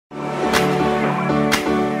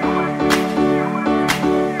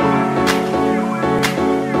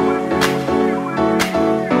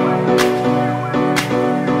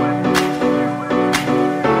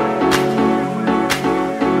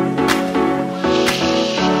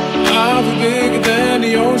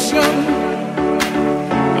the ocean.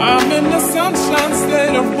 I'm in the sunshine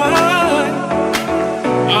state of mind.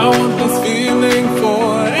 I want this feeling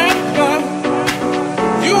forever.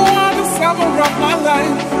 You are the summer of my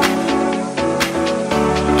life.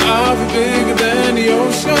 I'll be bigger than the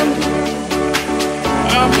ocean.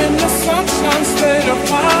 I'm in the sunshine state of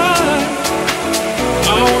mind.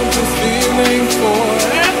 I want this feeling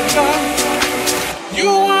forever.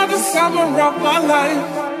 You are the summer of my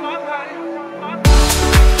life.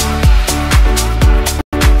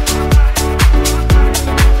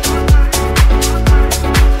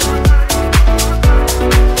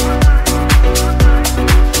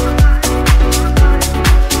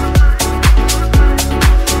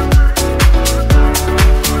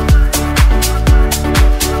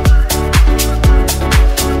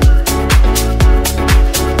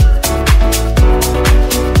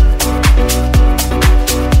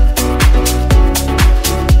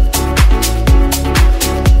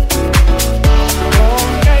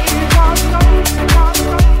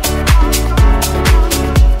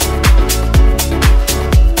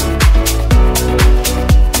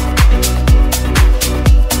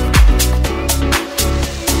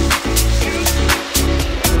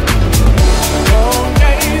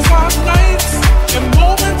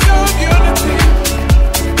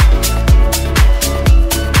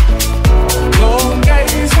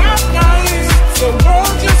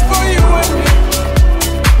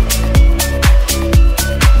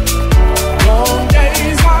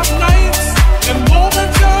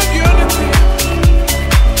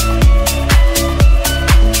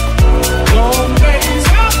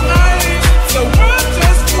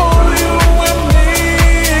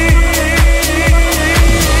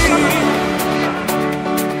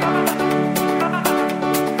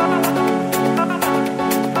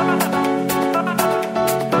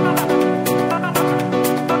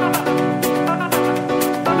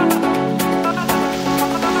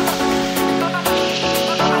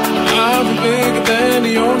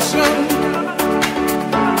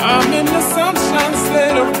 I'm in the sunshine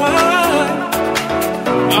state of mind.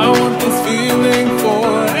 I want this feeling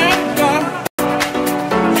forever.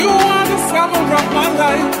 You are the summer of my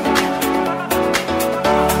life.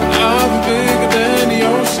 I'll be bigger than the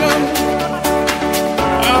ocean.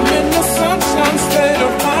 I'm in the sunshine state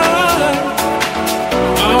of mind.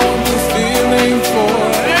 I want this feeling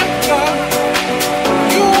forever.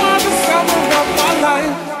 You are the summer of my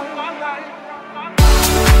life.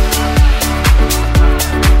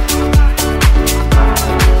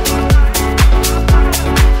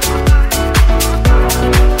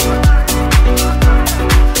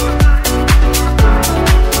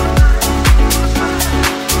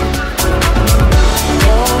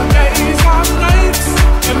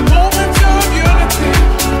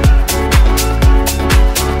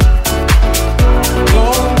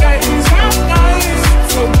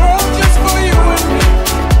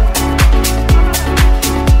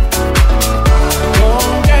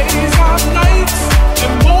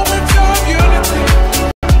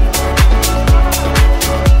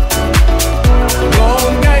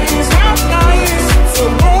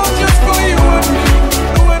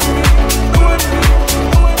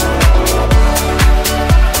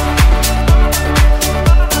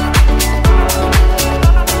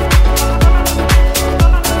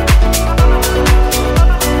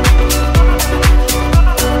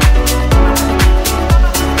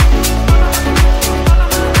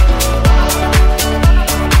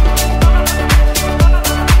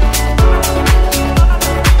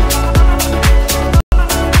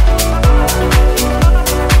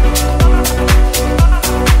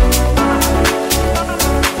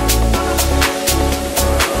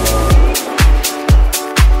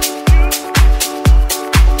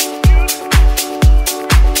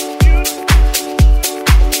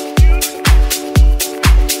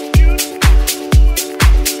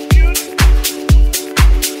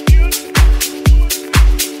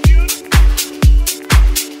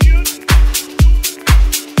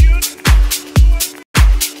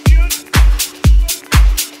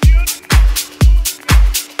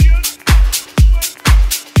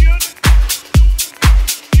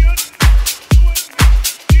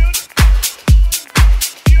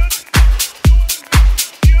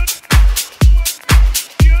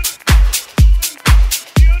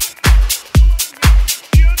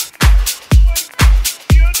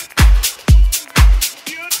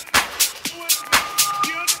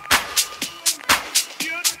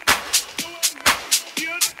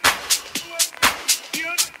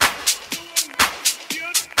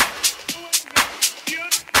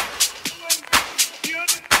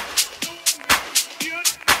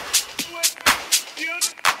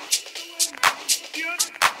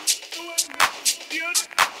 Beautiful.